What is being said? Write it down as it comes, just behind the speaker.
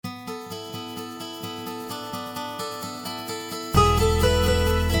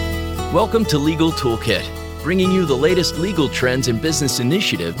Welcome to Legal Toolkit, bringing you the latest legal trends and business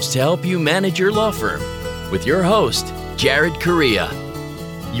initiatives to help you manage your law firm. With your host, Jared Correa.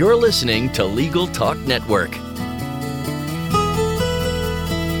 You're listening to Legal Talk Network.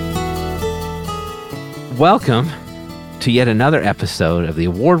 Welcome to yet another episode of the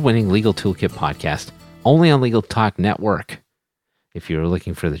award-winning Legal Toolkit podcast, only on Legal Talk Network. If you're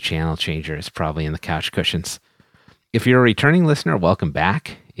looking for the channel changer, it's probably in the couch cushions. If you're a returning listener, welcome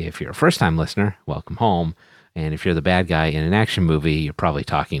back. If you're a first-time listener, welcome home. And if you're the bad guy in an action movie, you're probably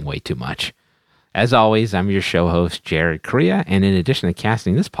talking way too much. As always, I'm your show host, Jared Correa, and in addition to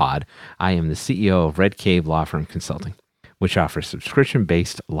casting this pod, I am the CEO of Red Cave Law Firm Consulting, which offers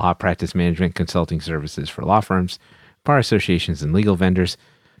subscription-based law practice management consulting services for law firms, bar associations, and legal vendors.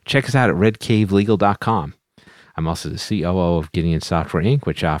 Check us out at redcavelegal.com. I'm also the COO of Gideon Software Inc.,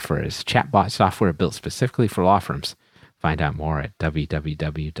 which offers chatbot software built specifically for law firms. Find out more at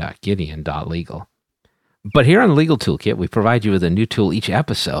www.gideon.legal. But here on Legal Toolkit, we provide you with a new tool each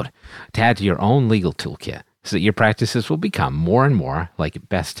episode to add to your own legal toolkit so that your practices will become more and more like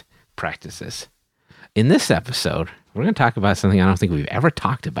best practices. In this episode, we're going to talk about something I don't think we've ever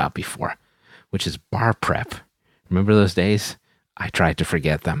talked about before, which is bar prep. Remember those days? I tried to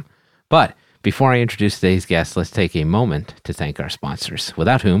forget them. But before I introduce today's guest, let's take a moment to thank our sponsors,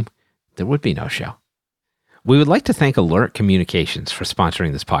 without whom there would be no show. We would like to thank Alert Communications for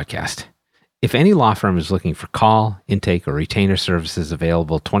sponsoring this podcast. If any law firm is looking for call, intake, or retainer services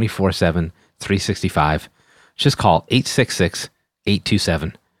available 24/7, 365, just call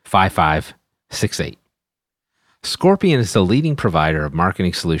 866-827-5568. Scorpion is the leading provider of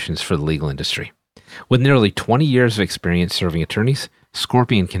marketing solutions for the legal industry. With nearly 20 years of experience serving attorneys,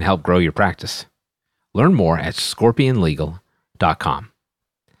 Scorpion can help grow your practice. Learn more at scorpionlegal.com.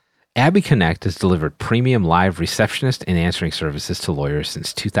 Abby Connect has delivered premium live receptionist and answering services to lawyers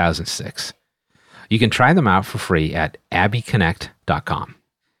since 2006. You can try them out for free at abbyconnect.com.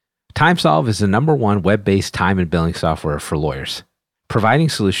 TimeSolve is the #1 web-based time and billing software for lawyers. Providing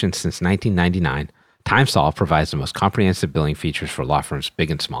solutions since 1999, TimeSolve provides the most comprehensive billing features for law firms big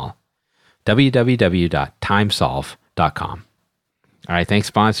and small. www.timesolve.com. All right, thanks,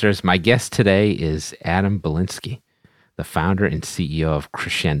 sponsors. My guest today is Adam Balinski, the founder and CEO of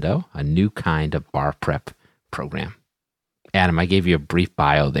Crushendo, a new kind of bar prep program. Adam, I gave you a brief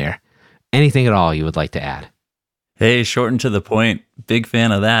bio there. Anything at all you would like to add? Hey, short and to the point. Big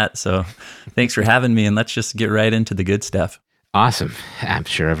fan of that. So thanks for having me, and let's just get right into the good stuff. Awesome. I'm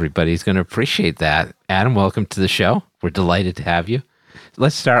sure everybody's going to appreciate that. Adam, welcome to the show. We're delighted to have you.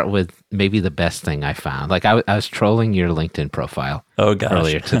 Let's start with maybe the best thing I found. Like I was trolling your LinkedIn profile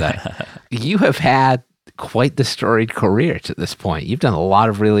earlier today. You have had quite the storied career to this point. You've done a lot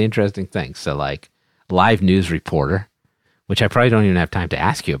of really interesting things. So like live news reporter, which I probably don't even have time to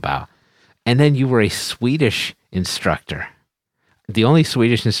ask you about. And then you were a Swedish instructor. The only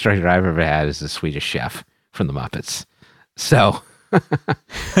Swedish instructor I've ever had is the Swedish chef from the Muppets. So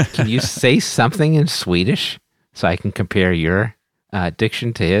can you say something in Swedish so I can compare your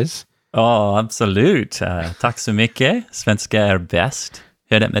diction to his? Oh, absolut. Tack så mycket. Svenska är bäst.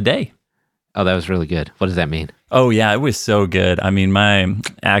 Hur är det med dig? Oh, that was really good. What does that mean? Oh, yeah, it was so good. I mean, my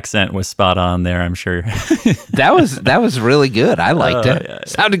accent was spot on there, I'm sure. That was really good. I liked it. Yeah.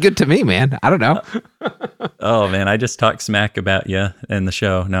 Sounded good to me, man. I don't know. Oh, man, I just talked smack about you in the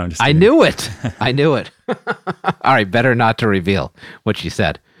show. No, I'm just kidding. I knew it. All right, better not to reveal what you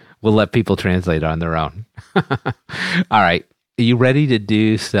said. We'll let people translate on their own. All right. Are you ready to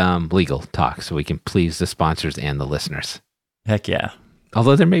do some legal talk so we can please the sponsors and the listeners? Heck yeah.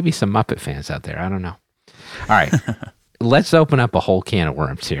 Although there may be some Muppet fans out there. I don't know. All right. Let's open up a whole can of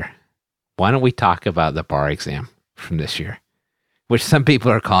worms here. Why don't we talk about the bar exam from this year, which some people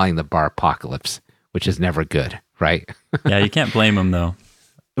are calling the Bar-pocalypse, which is never good, right? Yeah, you can't blame them, though.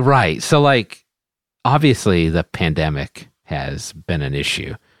 Right. So, like, obviously the pandemic has been an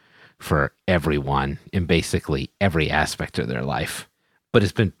issue for everyone in basically every aspect of their life. But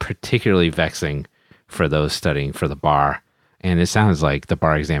it's been particularly vexing for those studying for the bar. And it sounds like the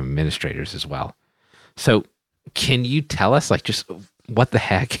bar exam administrators as well. So can you tell us, like, just what the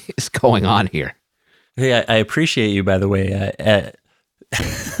heck is going on here? Hey, I appreciate you, by the way,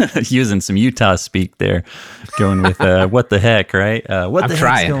 using some Utah speak there, going with what the heck, right? What the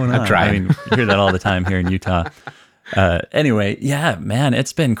heck's going on? I'm trying. I mean, you hear that all the time here in Utah. Anyway, yeah, man,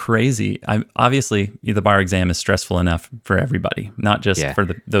 it's been crazy. Obviously, the bar exam is stressful enough for everybody, not just for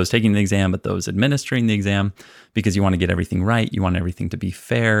those taking the exam, but those administering the exam, because you want to get everything right. You want everything to be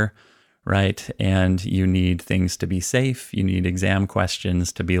fair, right? And you need things to be safe. You need exam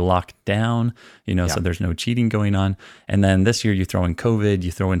questions to be locked down, so there's no cheating going on. And then this year you throw in COVID,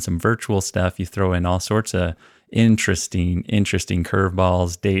 you throw in some virtual stuff, you throw in all sorts of interesting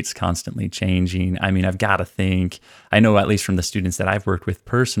curveballs, dates constantly changing. I mean, I've got to think, I know at least from the students that I've worked with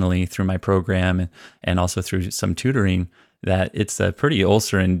personally through my program and also through some tutoring, that it's a pretty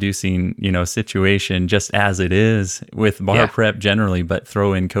ulcer-inducing, situation just as it is with bar prep generally, but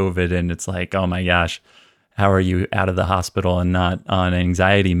throw in COVID and it's like, oh my gosh, how are you out of the hospital and not on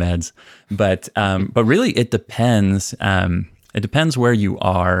anxiety meds? But really it depends. It depends where you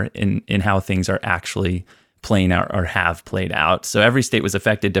are in how things are actually playing out or have played out. So every state was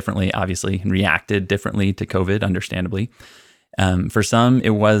affected differently, obviously, and reacted differently to COVID, understandably. For some,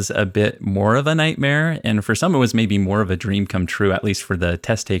 it was a bit more of a nightmare, and for some, it was maybe more of a dream come true, at least for the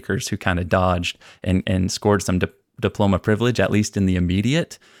test takers who kind of dodged and scored some diploma privilege, at least in the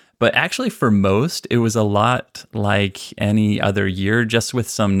immediate. But actually, for most, it was a lot like any other year, just with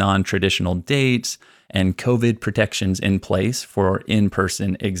some non-traditional dates and COVID protections in place for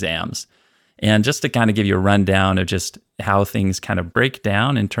in-person exams. And just to kind of give you a rundown of just how things kind of break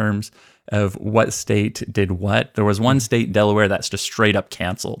down in terms of what state did what. There was one state, Delaware, that's just straight up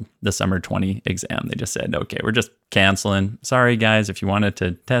canceled the summer 20 exam. They just said, okay, we're just canceling. Sorry, guys, if you wanted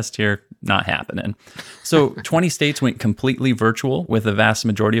to test here, not happening. So 20 states went completely virtual, with the vast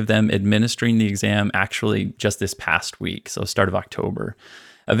majority of them administering the exam actually just this past week, so start of October.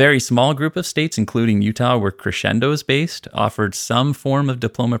 A very small group of states, including Utah, where Crushendo is based, offered some form of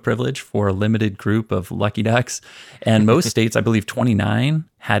diploma privilege for a limited group of lucky ducks. And most states, I believe 29,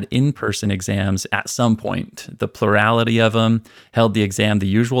 had in-person exams at some point. The plurality of them held the exam the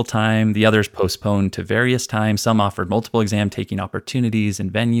usual time. The others postponed to various times. Some offered multiple exam taking opportunities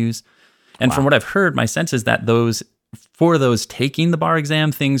and venues. And from what I've heard, my sense is that for those taking the bar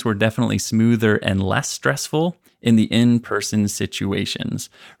exam, things were definitely smoother and less stressful in the in-person situations.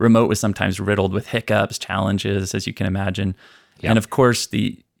 Remote was sometimes riddled with hiccups, challenges, as you can imagine. Yep. And of course,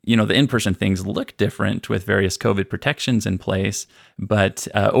 the in-person things look different with various COVID protections in place, but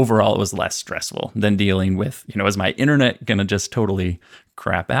overall it was less stressful than dealing with, is my internet going to just totally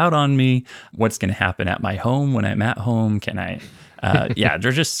crap out on me? What's going to happen at my home when I'm at home? Can I...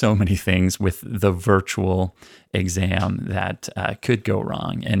 there's just so many things with the virtual exam that could go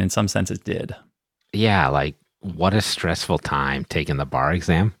wrong. And in some sense it did. Yeah, like what a stressful time taking the bar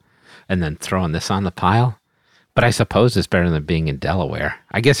exam and then throwing this on the pile. But I suppose it's better than being in Delaware.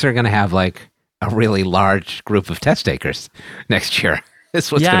 I guess they're going to have like a really large group of test takers next year.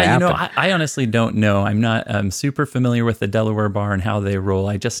 That's what's going to happen. I honestly don't know. I'm not super familiar with the Delaware bar and how they roll.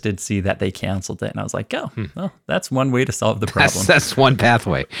 I just did see that they canceled it. And I was like, well, that's one way to solve the problem. That's one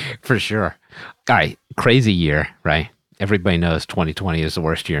pathway for sure. All right. Crazy year, right? Everybody knows 2020 is the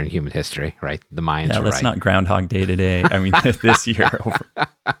worst year in human history, right? The Mayans were let's right. not Groundhog Day today. I mean, this year over.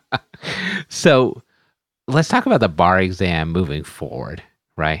 So let's talk about the bar exam moving forward,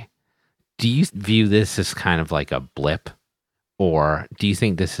 right? Do you view this as kind of like a blip? Or do you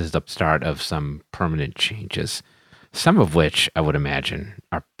think this is the start of some permanent changes, some of which I would imagine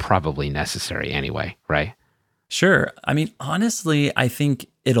are probably necessary anyway, right? Sure. I mean, honestly, I think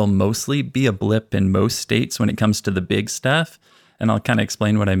it'll mostly be a blip in most states when it comes to the big stuff. And I'll kind of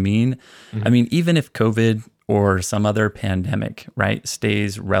explain what I mean. Mm-hmm. I mean, even if COVID or some other pandemic, right,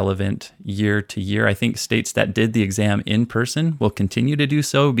 stays relevant year to year, I think states that did the exam in person will continue to do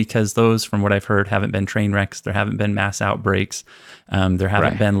so because those, from what I've heard, haven't been train wrecks. There haven't been mass outbreaks. There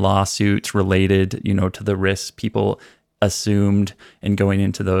haven't been lawsuits related, to the risks people assumed in going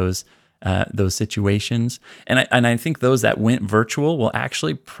into those situations. And I think those that went virtual will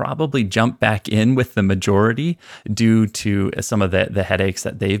actually probably jump back in with the majority due to some of the headaches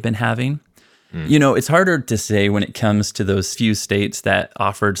that they've been having. It's harder to say when it comes to those few states that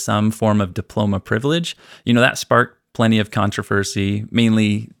offered some form of diploma privilege. That sparked plenty of controversy,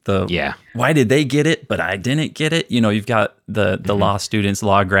 mainly why did they get it, but I didn't get it? You've got the law students,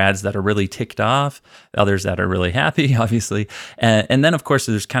 law grads that are really ticked off, others that are really happy, obviously. And then, of course,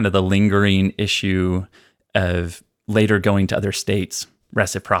 there's kind of the lingering issue of later going to other states,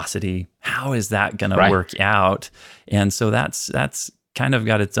 reciprocity. How is that going to work out? And so that's kind of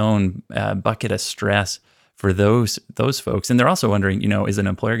got its own bucket of stress for those folks. And they're also wondering, is an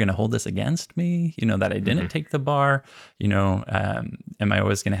employer going to hold this against me? That I didn't take the bar, am I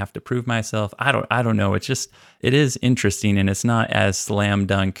always going to have to prove myself? I don't know. It is interesting, and it's not as slam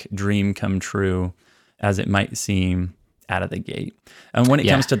dunk dream come true as it might seem out of the gate. And when it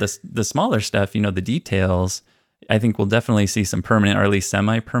comes to the smaller stuff, the details, I think we'll definitely see some permanent or at least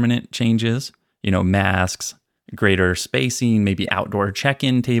semi-permanent changes, masks, greater spacing, maybe outdoor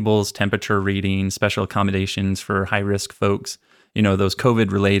check-in tables, temperature reading, special accommodations for high-risk folks, those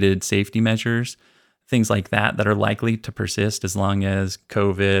COVID-related safety measures, things like that are likely to persist as long as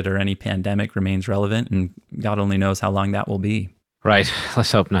COVID or any pandemic remains relevant, and God only knows how long that will be. Right.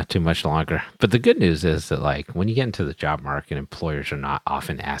 Let's hope not too much longer. But the good news is that, like, when you get into the job market, employers are not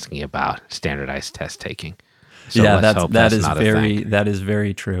often asking about standardized test taking. So that is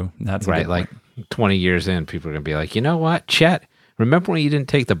very true. That's right. Like 20 years in, people are going to be like, you know what, Chet, remember when you didn't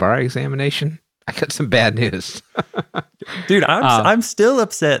take the bar examination? I got some bad news. Dude, I'm still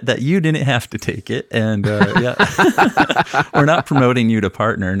upset that you didn't have to take it. And we're not promoting you to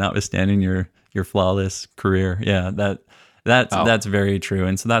partner, notwithstanding your flawless career. Yeah, that's very true.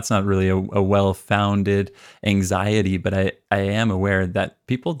 And so that's not really a well-founded anxiety, but I am aware that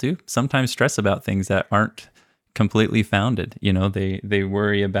people do sometimes stress about things that aren't completely founded. They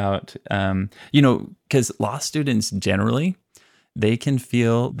worry about, because law students generally, they can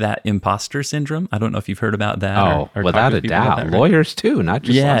feel that imposter syndrome. I don't know if you've heard about that. Oh, without a doubt. Lawyers too, not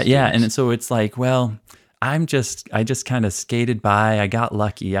just law students. Yeah. And so it's like, well, I just kind of skated by. I got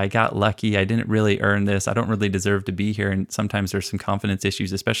lucky. I didn't really earn this. I don't really deserve to be here. And sometimes there's some confidence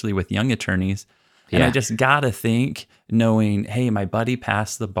issues, especially with young attorneys. And I just got to think, knowing, hey, my buddy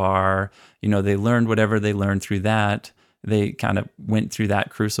passed the bar, they learned whatever they learned through that. They kind of went through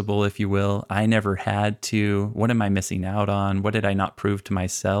that crucible, if you will. I never had to. What am I missing out on? What did I not prove to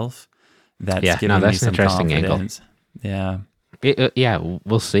myself? That's giving me some confidence. Angle. Yeah.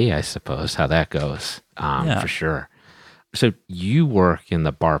 We'll see, I suppose, how that goes, for sure. So you work in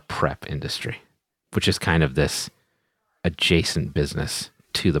the bar prep industry, which is kind of this adjacent business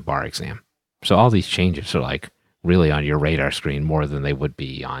to the bar exam. So all these changes are like really on your radar screen more than they would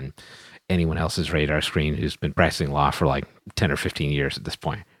be on anyone else's radar screen who's been practicing law for like 10 or 15 years at this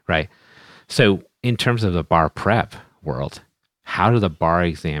point, right? So in terms of the bar prep world, how do the bar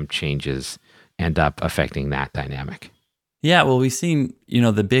exam changes end up affecting that dynamic? Yeah, well, we've seen,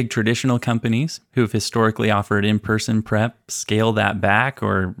 the big traditional companies who've historically offered in-person prep scale that back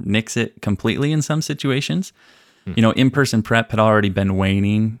or nix it completely in some situations. In-person prep had already been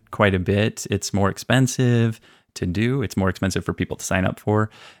waning quite a bit. It's more expensive to do. It's more expensive for people to sign up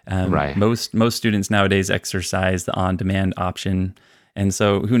for. Right. Most students nowadays exercise the on-demand option. And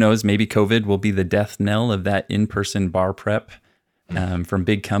so who knows, maybe COVID will be the death knell of that in-person bar prep from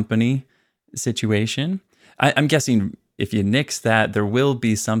big company situation. I'm guessing if you nix that, there will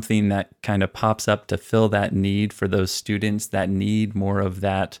be something that kind of pops up to fill that need for those students that need more of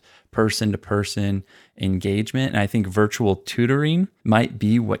that person-to-person engagement. And I think virtual tutoring might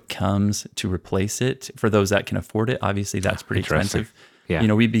be what comes to replace it for those that can afford it. Obviously, that's pretty expensive.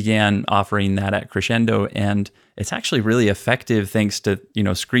 Yeah. We began offering that at Crushendo, and it's actually really effective thanks to,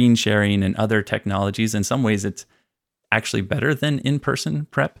 screen sharing and other technologies. In some ways, it's actually better than in-person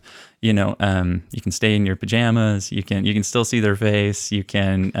prep. You can stay in your pajamas. You can still see their face. You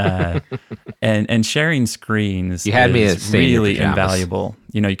can, and sharing screens is really invaluable.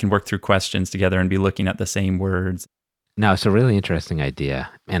 You can work through questions together and be looking at the same words. No, it's a really interesting idea,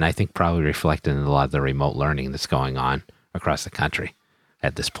 and I think probably reflected in a lot of the remote learning that's going on across the country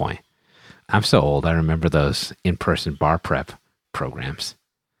at this point. I'm so old. I remember those in-person bar prep programs,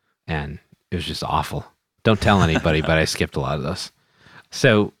 and it was just awful. Don't tell anybody, but I skipped a lot of those.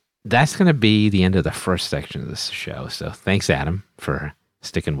 So that's going to be the end of the first section of this show. So thanks, Adam, for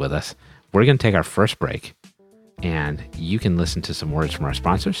sticking with us. We're going to take our first break, and you can listen to some words from our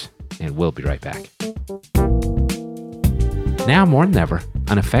sponsors, and we'll be right back. Now more than ever,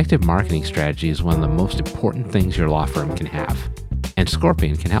 an effective marketing strategy is one of the most important things your law firm can have, and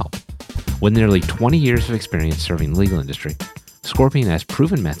Scorpion can help. With nearly 20 years of experience serving the legal industry, Scorpion has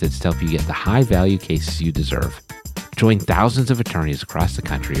proven methods to help you get the high-value cases you deserve. Join thousands of attorneys across the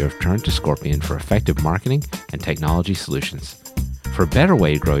country who have turned to Scorpion for effective marketing and technology solutions. For a better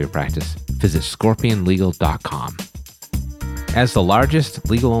way to grow your practice, visit scorpionlegal.com. As the largest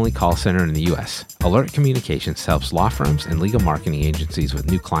legal-only call center in the U.S., Alert Communications helps law firms and legal marketing agencies with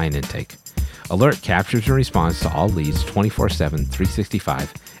new client intake. Alert captures and responds to all leads 24/7,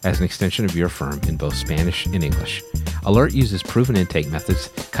 365 as an extension of your firm in both Spanish and English. Alert uses proven intake methods,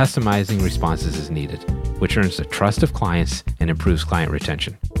 customizing responses as needed, which earns the trust of clients and improves client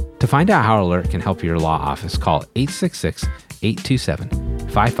retention. To find out how Alert can help your law office, call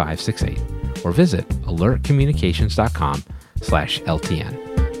 866-827-5568 or visit alertcommunications.com/LTN.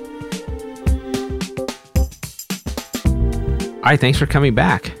 All right, thanks for coming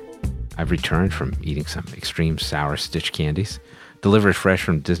back. I've returned from eating some extreme sour Stitch candies, delivered fresh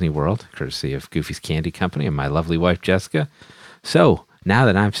from Disney World, courtesy of Goofy's Candy Company and my lovely wife, Jessica. So now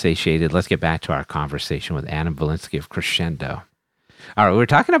that I'm satiated, let's get back to our conversation with Adam Balinski of Crushendo. All right, we're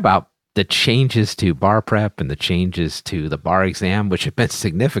talking about the changes to bar prep and the changes to the bar exam, which have been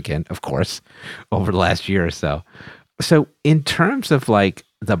significant, of course, over the last year or so. So in terms of like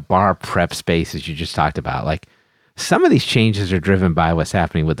the bar prep space, as you just talked about, like some of these changes are driven by what's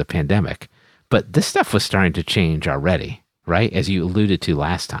happening with the pandemic, but this stuff was starting to change already, right? As you alluded to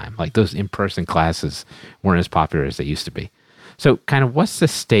last time, like those in-person classes weren't as popular as they used to be. So kind of what's the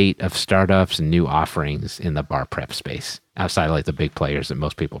state of startups and new offerings in the bar prep space outside of like the big players that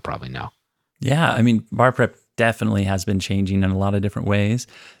most people probably know? Yeah, I mean, bar prep definitely has been changing in a lot of different ways.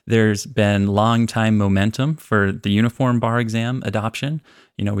 There's been long time momentum for the uniform bar exam adoption.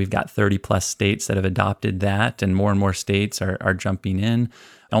 You know, we've got 30 plus states that have adopted that, and more states are jumping in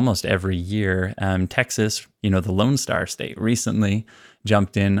almost every year. Texas, you know, the Lone Star state, recently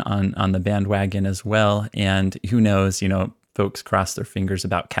jumped in on the bandwagon as well. And who knows, you know, folks cross their fingers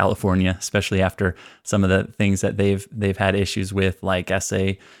about California, especially after some of the things that they've had issues with, like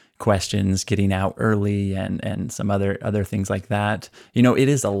essay questions getting out early and some other things like that. You know, it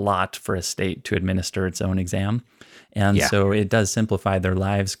is a lot for a state to administer its own exam. And so it does simplify their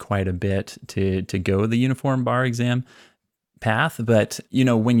lives quite a bit to go the uniform bar exam path. But, you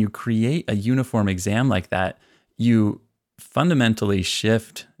know, when you create a uniform exam like that, you fundamentally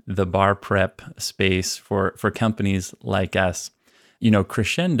shift the bar prep space for companies like us. You know,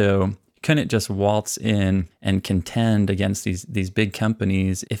 Crushendo couldn't just waltz in and contend against these big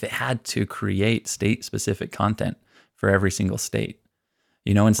companies if it had to create state-specific content for every single state.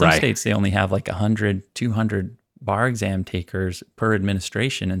 You know, in some states, they only have like 100, 200 bar exam takers per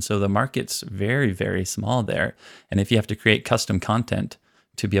administration. And so the market's very, very small there. And if you have to create custom content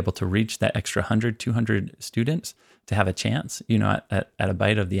to be able to reach that extra 100, 200 students to have a chance, you know, at a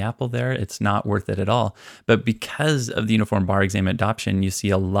bite of the apple there, it's not worth it at all. But because of the uniform bar exam adoption, you see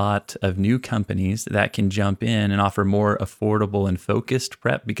a lot of new companies that can jump in and offer more affordable and focused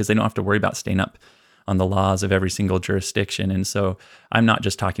prep because they don't have to worry about staying up on the laws of every single jurisdiction. And so I'm not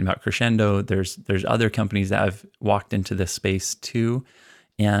just talking about Crushendo. There's other companies that have walked into this space too.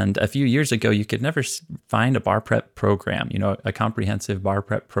 And a few years ago, you could never find a bar prep program, you know, a comprehensive bar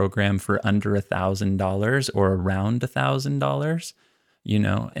prep program for under $1,000 or around $1,000, you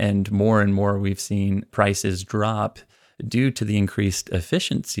know, and more we've seen prices drop due to the increased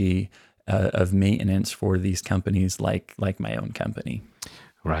efficiency of maintenance for these companies like my own company.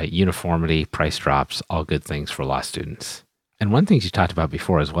 Right. Uniformity, price drops, all good things for law students. And one thing you talked about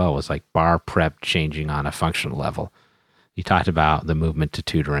before as well was like bar prep changing on a functional level. You talked about the movement to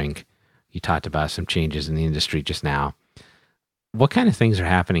tutoring. You talked about some changes in the industry just now. What kind of things are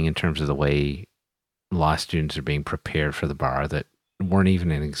happening in terms of the way law students are being prepared for the bar that weren't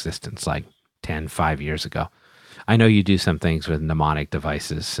even in existence like 5 years ago? I know you do some things with mnemonic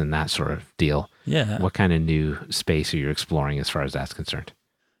devices and that sort of deal. Yeah. What kind of new space are you exploring as far as that's concerned?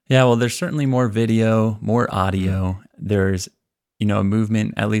 Yeah, well, there's certainly more video, more audio. There's, you know, a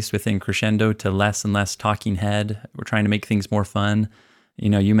movement, at least within Crushendo, to less and less talking head. We're trying to make things more fun. You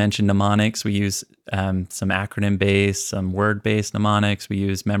know, you mentioned mnemonics. We use some acronym-based, some word-based mnemonics. We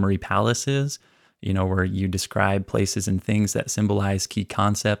use memory palaces, you know, where you describe places and things that symbolize key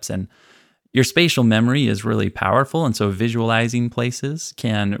concepts. And your spatial memory is really powerful. And so visualizing places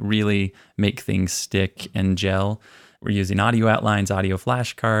can really make things stick and gel. We're using audio outlines, audio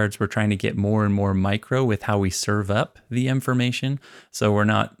flashcards. We're trying to get more and more micro with how we serve up the information. So we're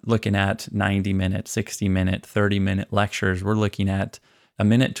not looking at 90-minute, 60-minute, 30-minute lectures. We're looking at a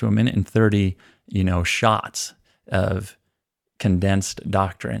minute to a minute and 30, you know, shots of condensed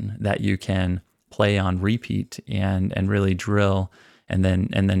doctrine that you can play on repeat and really drill and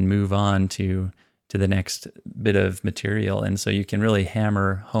then move on to the next bit of material. And so you can really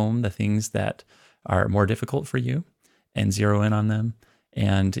hammer home the things that are more difficult for you and zero in on them.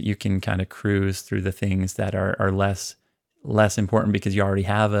 And you can kind of cruise through the things that are less important because you already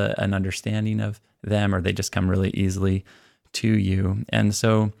have an understanding of them, or they just come really easily to you. And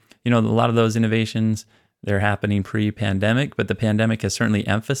so, you know, a lot of those innovations, they're happening pre-pandemic, but the pandemic has certainly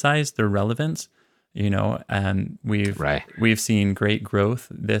emphasized their relevance. You know, and we've seen great growth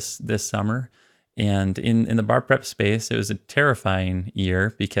this summer. And in the bar prep space, it was a terrifying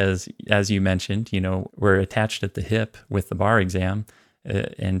year because, as you mentioned, you know, we're attached at the hip with the bar exam,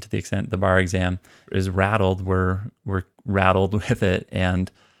 and to the extent the bar exam is rattled, we're rattled with it. And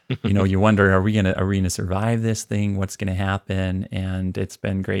you know, you wonder, are we gonna survive this thing? What's gonna happen? And it's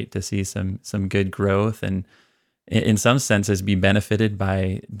been great to see some good growth, and in some senses be benefited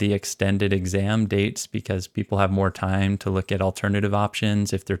by the extended exam dates because people have more time to look at alternative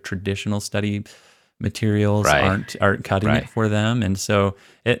options if their traditional study materials aren't cutting it for them. And so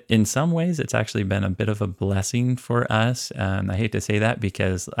in some ways, it's actually been a bit of a blessing for us. I hate to say that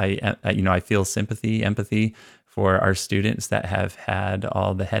because I feel sympathy, empathy for our students that have had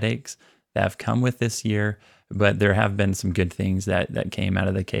all the headaches that have come with this year. But there have been some good things that came out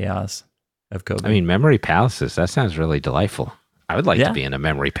of the chaos of COVID. I mean, memory palaces, that sounds really delightful. I would like to be in a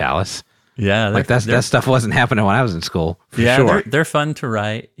memory palace. Yeah. Like that stuff wasn't happening when I was in school, for yeah, sure. They're fun to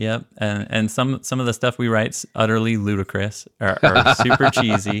write. Yep. And some of the stuff we write's utterly ludicrous or super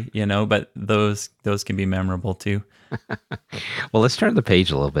cheesy, but those can be memorable too. Well, let's turn the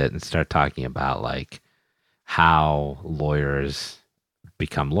page a little bit and start talking about like how lawyers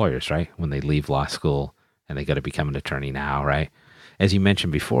become lawyers, right? When they leave law school and they got to become an attorney now, right? As you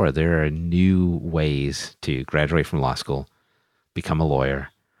mentioned before, there are new ways to graduate from law school, become a lawyer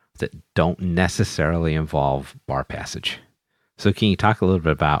that don't necessarily involve bar passage. So can you talk a little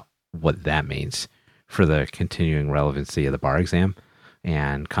bit about what that means for the continuing relevancy of the bar exam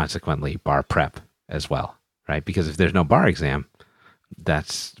and consequently bar prep as well, right? Because if there's no bar exam,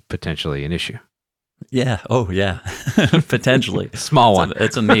 that's potentially an issue. Yeah. Oh, yeah. Potentially. Small one.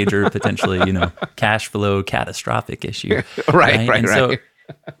 It's a major, potentially, cash flow catastrophic issue. Right. So,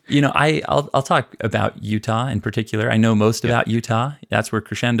 I'll talk about Utah in particular. I know most about Utah. That's where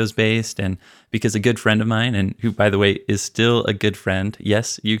Crescendo's based. And because a good friend of mine, and who, by the way, is still a good friend,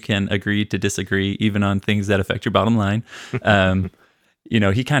 yes, you can agree to disagree even on things that affect your bottom line.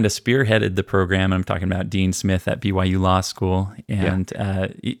 He kind of spearheaded the program. I'm talking about Dean Smith at BYU Law School, and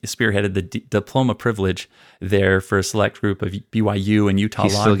he spearheaded the diploma privilege there for a select group of BYU and Utah law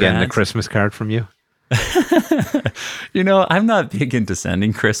grads. He's still getting the Christmas card from you? I'm not big into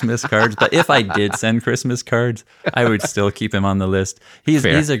sending Christmas cards, but if I did send Christmas cards, I would still keep him on the list.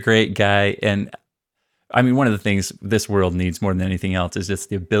 He's a great guy. And I mean, one of the things this world needs more than anything else is just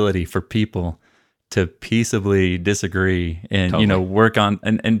the ability for people to peaceably disagree and, work on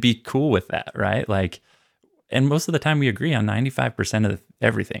and be cool with that, right? Like, and most of the time we agree on 95% of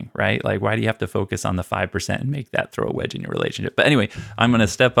everything, right? Like, why do you have to focus on the 5% and make that throw a wedge in your relationship? But anyway, I'm going to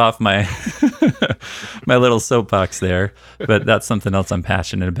step off my my little soapbox there, but that's something else I'm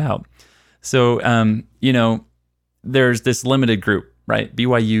passionate about. So, there's this limited group, right?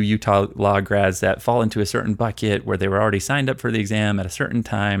 BYU, Utah law grads that fall into a certain bucket where they were already signed up for the exam at a certain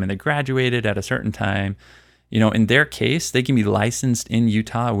time and they graduated at a certain time. In their case, they can be licensed in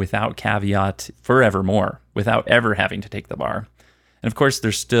Utah without caveat forevermore, without ever having to take the bar. And of course,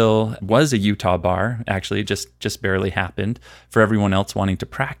 there still was a Utah bar, actually, just barely happened, for everyone else wanting to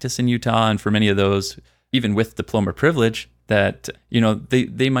practice in Utah. And for many of those, even with diploma privilege, that,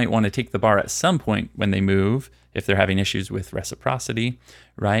 they might want to take the bar at some point when they move, if they're having issues with reciprocity,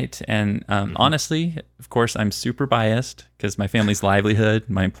 right? And honestly, of course, I'm super biased because my family's livelihood,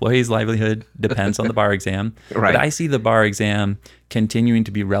 my employees' livelihood depends on the bar exam. Right. But I see the bar exam continuing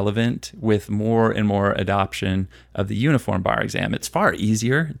to be relevant with more and more adoption of the uniform bar exam. It's far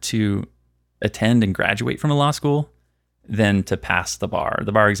easier to attend and graduate from a law school than to pass the bar.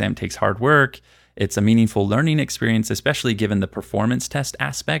 The bar exam takes hard work. It's a meaningful learning experience, especially given the performance test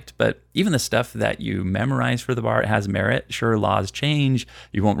aspect. But even the stuff that you memorize for the bar, it has merit. Sure, laws change.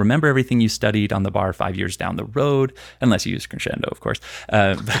 You won't remember everything you studied on the bar 5 years down the road, unless you use Crescendo, of course.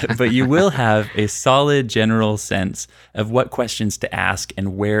 But you will have a solid general sense of what questions to ask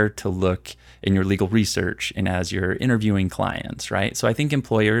and where to look in your legal research and as you're interviewing clients, right? So I think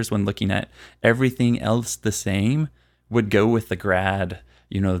employers, when looking at everything else the same, would go with the grad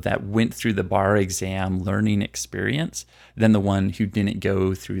that went through the bar exam learning experience than the one who didn't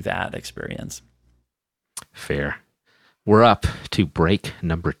go through that experience. Fair. We're up to break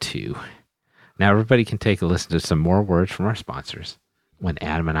number 2. Now everybody can take a listen to some more words from our sponsors when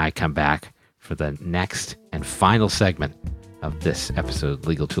Adam and I come back for the next and final segment of this episode of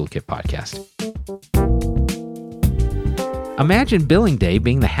Legal Toolkit Podcast. Imagine billing day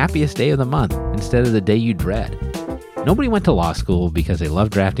being the happiest day of the month instead of the day you dread. Nobody went to law school because they love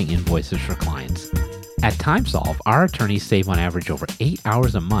drafting invoices for clients. At TimeSolve, our attorneys save on average over 8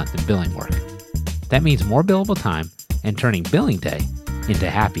 hours a month in billing work. That means more billable time and turning billing day into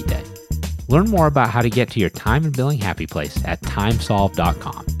happy day. Learn more about how to get to your time and billing happy place at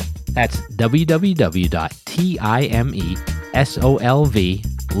timesolve.com. That's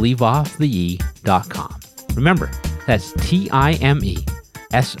www.timesolv, leave off the e.com. Remember, that's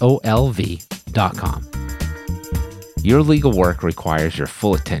timesolv.com. Your legal work requires your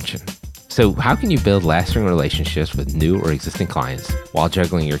full attention. So how can you build lasting relationships with new or existing clients while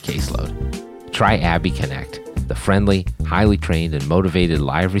juggling your caseload? Try Abby Connect, the friendly, highly trained, and motivated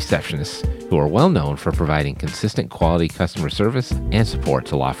live receptionists who are well known for providing consistent quality customer service and support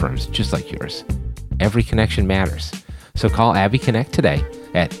to law firms just like yours. Every connection matters. So call Abby Connect today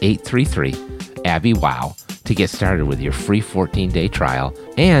at 833-ABBY-WOW to get started with your free 14-day trial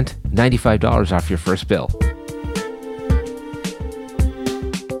and $95 off your first bill.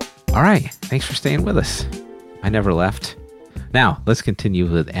 All right, thanks for staying with us. I never left. Now, let's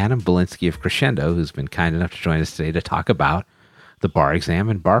continue with Adam Balinski of Crushendo, who's been kind enough to join us today to talk about the bar exam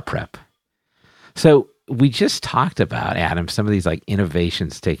and bar prep. So we just talked about, Adam, some of these like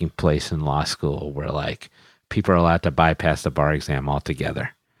innovations taking place in law school where like people are allowed to bypass the bar exam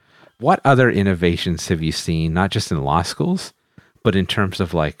altogether. What other innovations have you seen, not just in law schools, but in terms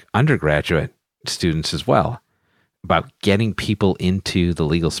of like undergraduate students as well, about getting people into the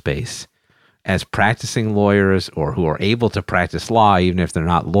legal space as practicing lawyers or who are able to practice law, even if they're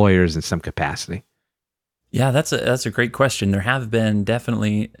not lawyers in some capacity? Yeah, that's a great question. There have been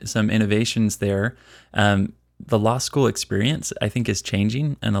definitely some innovations there. The law school experience, I think, is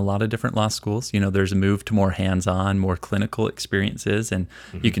changing in a lot of different law schools. You know, there's a move to more hands-on, more clinical experiences, and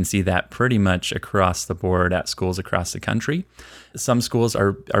you can see that pretty much across the board at schools across the country. Some schools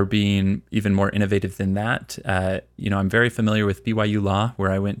are being even more innovative than that. You know, I'm very familiar with BYU Law,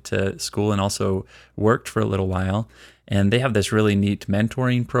 where I went to school and also worked for a little while. And they have this really neat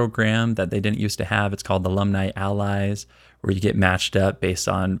mentoring program that they didn't used to have. It's called Alumni Allies, where you get matched up based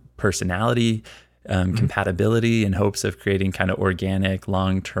on personality, compatibility, in hopes of creating kind of organic,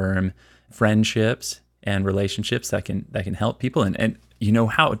 long-term friendships and relationships that can help people. And you know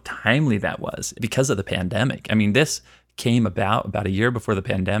how timely that was because of the pandemic. I mean, this came about a year before the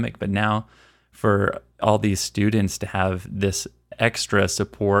pandemic, but now for all these students to have this extra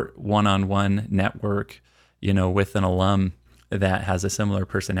support, one-on-one network, you know, with an alum that has a similar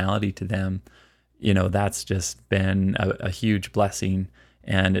personality to them, you know, that's just been a huge blessing.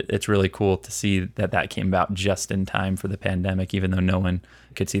 And it's really cool to see that came about just in time for the pandemic, even though no one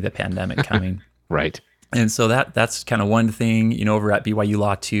could see the pandemic coming. Right. And so that's kind of one thing. You know, over at BYU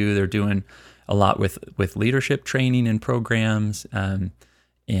Law too, they're doing a lot with leadership training and programs,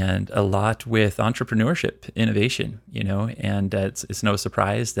 and a lot with entrepreneurship innovation. You know, and it's no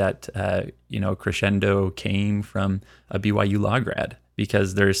surprise that you know, Crushendo came from a BYU Law grad,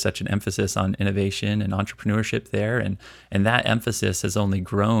 because there's such an emphasis on innovation and entrepreneurship there. And that emphasis has only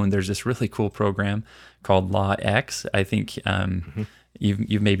grown. There's this really cool program called Law X. I think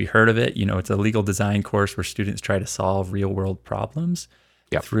you've maybe heard of it. You know, it's a legal design course where students try to solve real world problems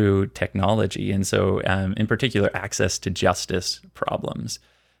through technology. And so in particular, access to justice problems.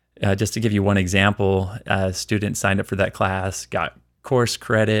 Just to give you one example, students signed up for that class, got course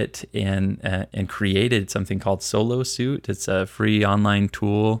credit, and created something called Solo Suit. It's a free online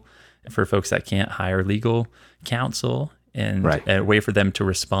tool for folks that can't hire legal counsel, and a way for them to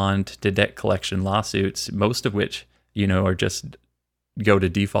respond to debt collection lawsuits, most of which, you know, are just go to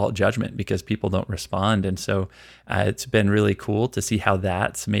default judgment because people don't respond. And so it's been really cool to see how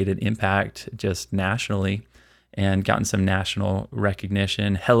that's made an impact just nationally and gotten some national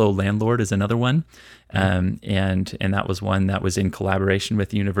recognition. Hello Landlord is another one. And that was one that was in collaboration with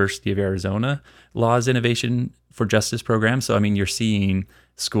the University of Arizona Law's Innovation for Justice program. So, I mean, you're seeing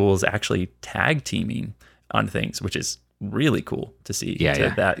schools actually tag teaming on things, which is really cool to see.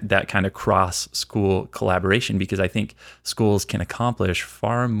 That kind of cross school collaboration, because I think schools can accomplish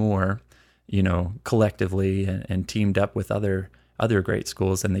far more, you know, collectively and teamed up with other great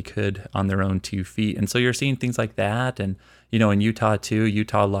schools than they could on their own 2 feet. And so you're seeing things like that. And, you know, in Utah too,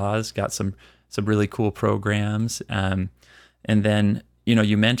 Utah Law's got some really cool programs. And then, you know,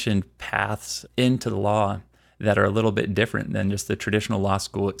 you mentioned paths into the law that are a little bit different than just the traditional law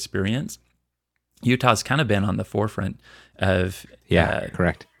school experience. Utah's kind of been on the forefront of,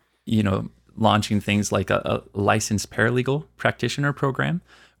 correct. You know, launching things like a licensed paralegal practitioner program,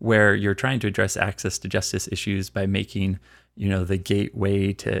 where you're trying to address access to justice issues by making, you know, the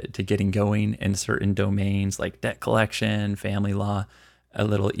gateway to getting going in certain domains like debt collection, family law, a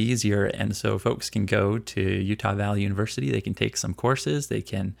little easier. And so folks can go to Utah Valley University, they can take some courses, they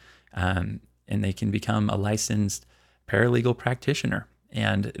can, and they can become a licensed paralegal practitioner.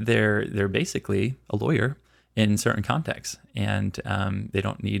 And they're basically a lawyer in certain contexts. And they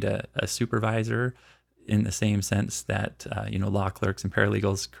don't need a supervisor in the same sense that, you know, law clerks and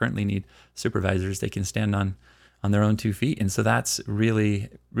paralegals currently need supervisors. They can stand on their own 2 feet. And so that's really,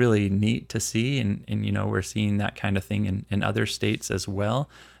 really neat to see. And you know, we're seeing that kind of thing in other states as well.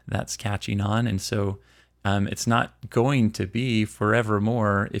 That's catching on. And so it's not going to be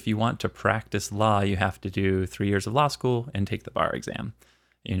forevermore. If you want to practice law, you have to do 3 years of law school and take the bar exam.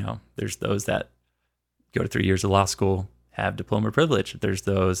 You know, there's those that go to 3 years of law school, have diploma privilege. There's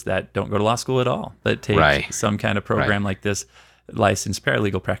those that don't go to law school at all, but take some kind of program like this licensed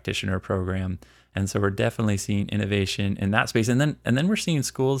paralegal practitioner program. And so we're definitely seeing innovation in that space. And then we're seeing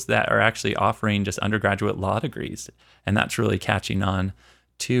schools that are actually offering just undergraduate law degrees. And that's really catching on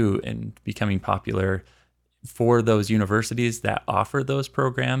too and becoming popular for those universities that offer those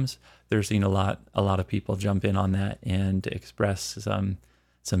programs. They're seeing a lot of people jump in on that and express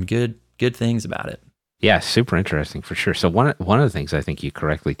some good things about it. Yeah, super interesting for sure. So one of the things I think you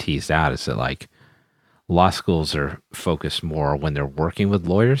correctly teased out is that like law schools are focused more when they're working with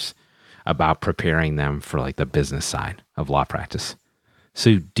lawyers about preparing them for like the business side of law practice.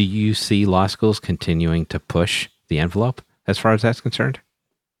 So do you see law schools continuing to push the envelope as far as that's concerned?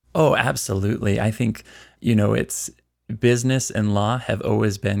 Oh, absolutely. I think, it's business and law have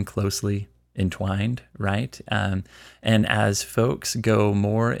always been closely entwined, right? And as folks go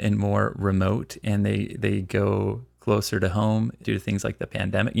more and more remote and they go closer to home due to things like the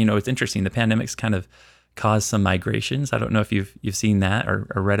pandemic, it's interesting. The pandemic's kind of caused some migrations. I don't know if you've seen that or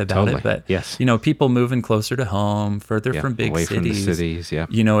read about it, but yes. People moving closer to home, further from big away cities. From the cities, yeah.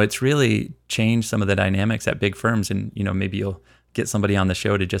 It's really changed some of the dynamics at big firms, and maybe you'll get somebody on the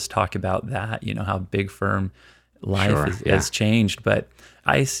show to just talk about that. How big firm life has changed. But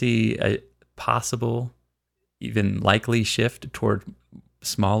I see a possible, even likely shift toward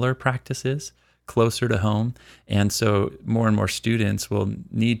smaller practices closer to home. And so more and more students will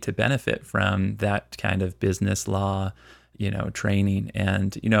need to benefit from that kind of business law, training.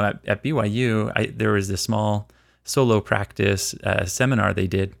 And, at BYU, there was this small solo practice seminar they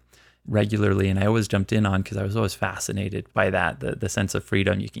did regularly. And I always jumped in on because I was always fascinated by that, the sense of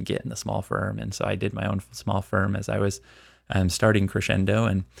freedom you can get in the small firm. And so I did my own small firm as I was starting Crushendo.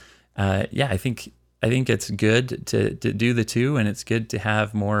 And I think it's good to do the two, and it's good to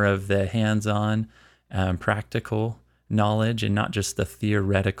have more of the hands-on, practical knowledge and not just the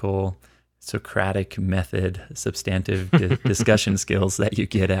theoretical, Socratic method, substantive discussion skills that you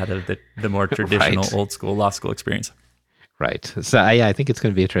get out of the more traditional old school law school experience. Right. So I think it's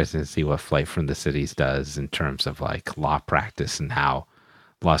going to be interesting to see what Flight from the Cities does in terms of like law practice and how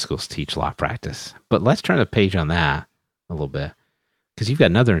law schools teach law practice. But let's turn the page on that a little bit, because you've got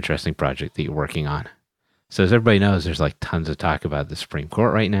another interesting project that you're working on. So as everybody knows, there's like tons of talk about the Supreme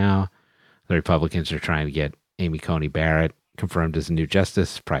Court right now. The Republicans are trying to get Amy Coney Barrett confirmed as a new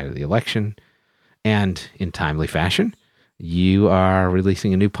justice prior to the election. And in timely fashion, you are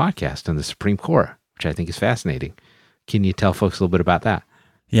releasing a new podcast on the Supreme Court, which I think is fascinating. Can you tell folks a little bit about that?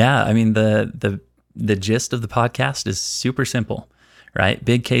 Yeah, I mean, the gist of the podcast is super simple, right?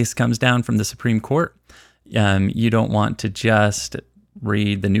 Big case comes down from the Supreme Court. You don't want to just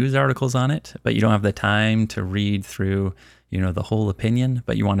read the news articles on it, but you don't have the time to read through, the whole opinion,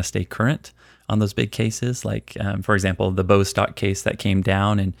 but you want to stay current on those big cases. Like, for example, the Bostock case that came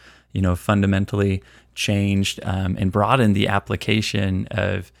down and, fundamentally changed and broadened the application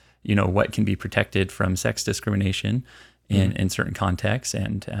of, what can be protected from sex discrimination in certain contexts.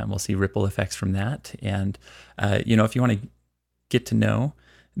 And we'll see ripple effects from that. And, if you want to get to know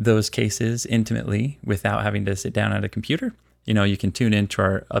those cases intimately without having to sit down at a computer, you can tune into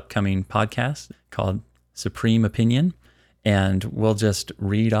our upcoming podcast called Supreme Opinion, and we'll just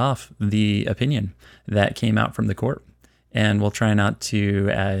read off the opinion that came out from the court. And we'll try not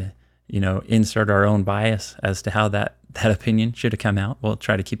to, insert our own bias as to how that opinion should have come out. We'll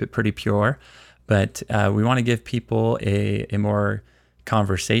try to keep it pretty pure, but we want to give people a more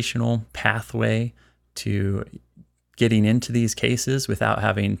conversational pathway to getting into these cases without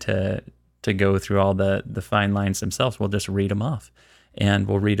having to go through all the fine lines themselves. We'll just read them off, and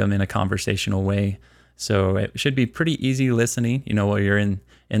we'll read them in a conversational way. So it should be pretty easy listening, while you're in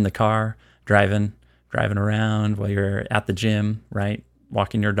the car, driving around, while you're at the gym, right?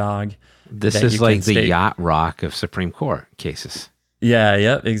 Walking your dog. This is like the yacht rock of Supreme Court cases. Yeah,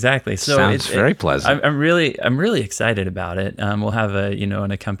 yep, exactly. So sounds very pleasant. I'm really excited about it. We'll have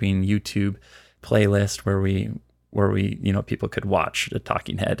an accompanying YouTube playlist where we people could watch the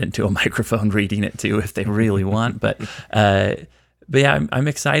talking head into a microphone reading it too if they really want. But yeah, I'm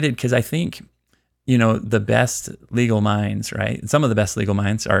excited because I think, the best legal minds, right? Some of the best legal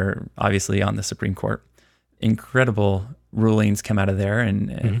minds are obviously on the Supreme Court. Incredible rulings come out of there,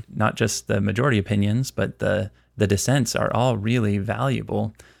 and not just the majority opinions, but the dissents are all really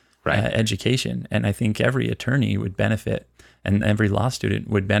valuable education. And I think every attorney would benefit, and every law student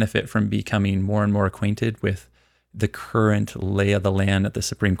would benefit from becoming more and more acquainted with the current lay of the land at the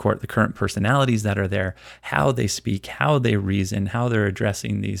Supreme Court, the current personalities that are there, how they speak, how they reason, how they're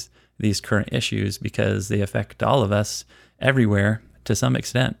addressing these current issues, because they affect all of us everywhere to some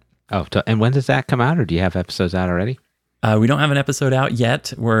extent. Oh, and when does that come out, or do you have episodes out already? We don't have an episode out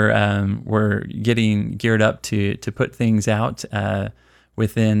yet. We're getting geared up to put things out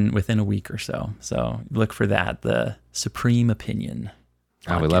within a week or so. So look for that, the Supreme Opinion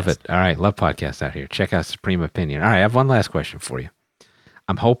podcast. Oh, we love it. All right, love podcasts out here. Check out Supreme Opinion. All right, I have one last question for you.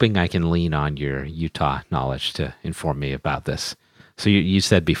 I'm hoping I can lean on your Utah knowledge to inform me about this. So you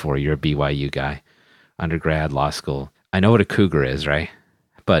said before you're a BYU guy, undergrad, law school. I know what a cougar is, right?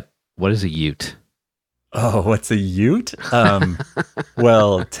 But what is a Ute? Oh, what's a Ute?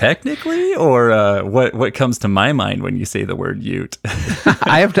 Well, technically, or what comes to my mind when you say the word Ute?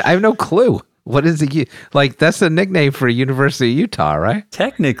 I have no clue. What is a Ute? Like, that's a nickname for University of Utah, right?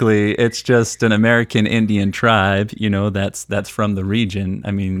 Technically, it's just an American Indian tribe, that's from the region.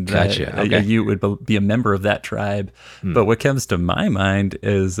 I mean, Gotcha. Okay. A Ute would be a member of that tribe. But what comes to my mind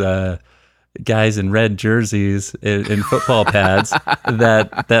is guys in red jerseys in football pads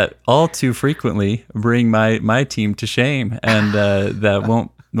that all too frequently bring my team to shame, and that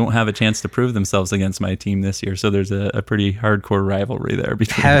won't have a chance to prove themselves against my team this year. So there's a pretty hardcore rivalry there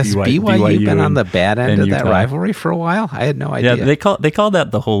between Has BYU been on the bad end of that Utah. rivalry for a while? I had no idea. Yeah, they call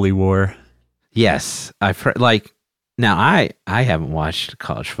that the Holy War. Yes, I've heard. Now I haven't watched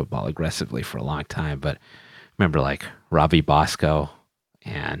college football aggressively for a long time, but remember Robbie Bosco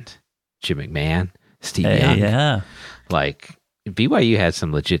and Jim McMahon, Steve Young. Yeah. BYU had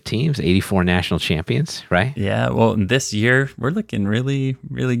some legit teams, 84 national champions, right? Yeah. Well, this year we're looking really,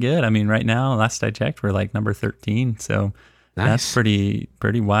 really good. I mean, right now, last I checked, we're number 13. So That's pretty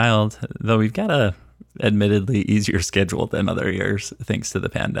wild. Though we've got a admittedly easier schedule than other years thanks to the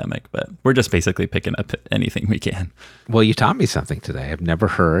pandemic, but we're just basically picking up anything we can. Well, you taught me something today. I've never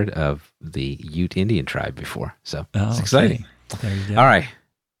heard of the Ute Indian tribe before. So it's exciting. Okay. There you go. All right.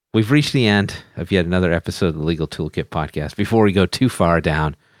 We've reached the end of yet another episode of the Legal Toolkit podcast. Before we go too far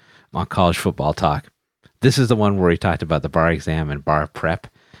down on college football talk, this is the one where we talked about the bar exam and bar prep,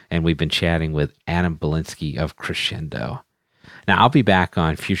 and we've been chatting with Adam Balinski of Crushendo. Now, I'll be back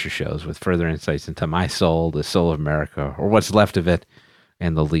on future shows with further insights into my soul, the soul of America, or what's left of it,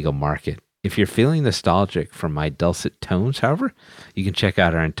 and the legal market. If you're feeling nostalgic from my dulcet tones, however, you can check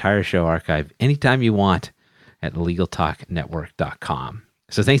out our entire show archive anytime you want at LegalTalkNetwork.com.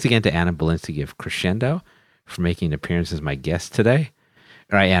 So thanks again to Adam Balinski of Crushendo for making an appearance as my guest today.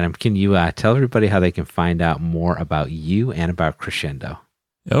 All right, Adam, can you tell everybody how they can find out more about you and about Crushendo?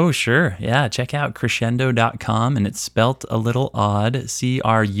 Oh, sure. Yeah, check out Crushendo.com, and it's spelt a little odd,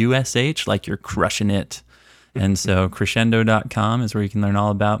 CRUSH, like you're crushing it. And so Crushendo.com is where you can learn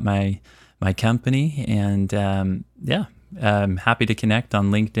all about my company. And I'm happy to connect on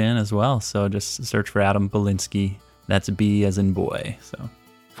LinkedIn as well. So just search for Adam Balinski. That's B as in boy. So,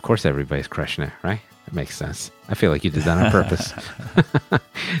 of course, everybody's crushing it, right? That makes sense. I feel like you did that on purpose.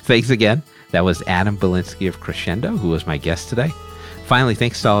 Thanks again. That was Adam Balinski of Crushendo, who was my guest today. Finally,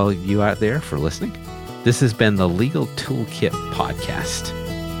 thanks to all of you out there for listening. This has been the Legal Toolkit Podcast.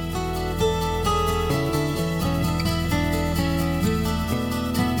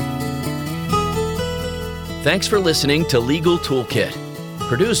 Thanks for listening to Legal Toolkit,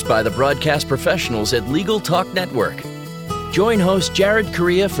 produced by the broadcast professionals at Legal Talk Network. Join host Jared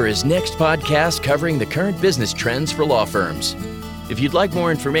Correa for his next podcast covering the current business trends for law firms. If you'd like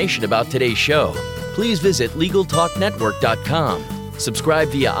more information about today's show, please visit LegalTalkNetwork.com. Subscribe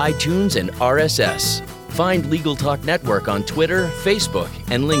via iTunes and RSS. Find Legal Talk Network on Twitter, Facebook,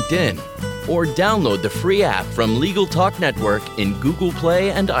 and LinkedIn. Or download the free app from Legal Talk Network in Google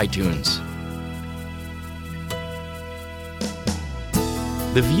Play and iTunes.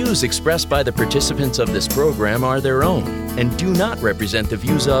 The views expressed by the participants of this program are their own and do not represent the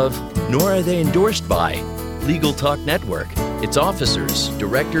views of, nor are they endorsed by, Legal Talk Network, its officers,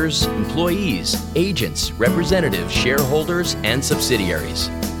 directors, employees, agents, representatives, shareholders, and subsidiaries.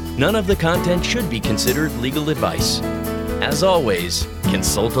 None of the content should be considered legal advice. As always,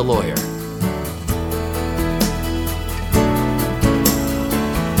 consult a lawyer.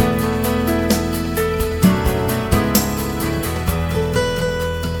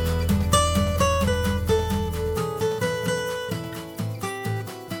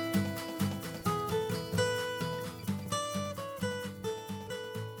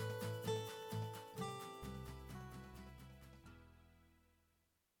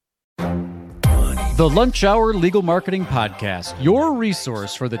 The Lunch Hour Legal Marketing Podcast, your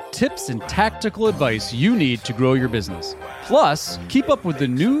resource for the tips and tactical advice you need to grow your business. Plus, keep up with the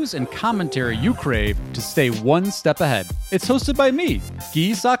news and commentary you crave to stay one step ahead. It's hosted by me,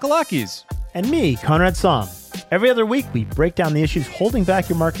 Guy Sakalakis. And me, Conrad Som. Every other week, we break down the issues holding back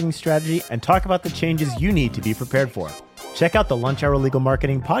your marketing strategy and talk about the changes you need to be prepared for. Check out the Lunch Hour Legal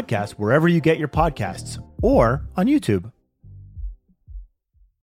Marketing Podcast wherever you get your podcasts, or on YouTube.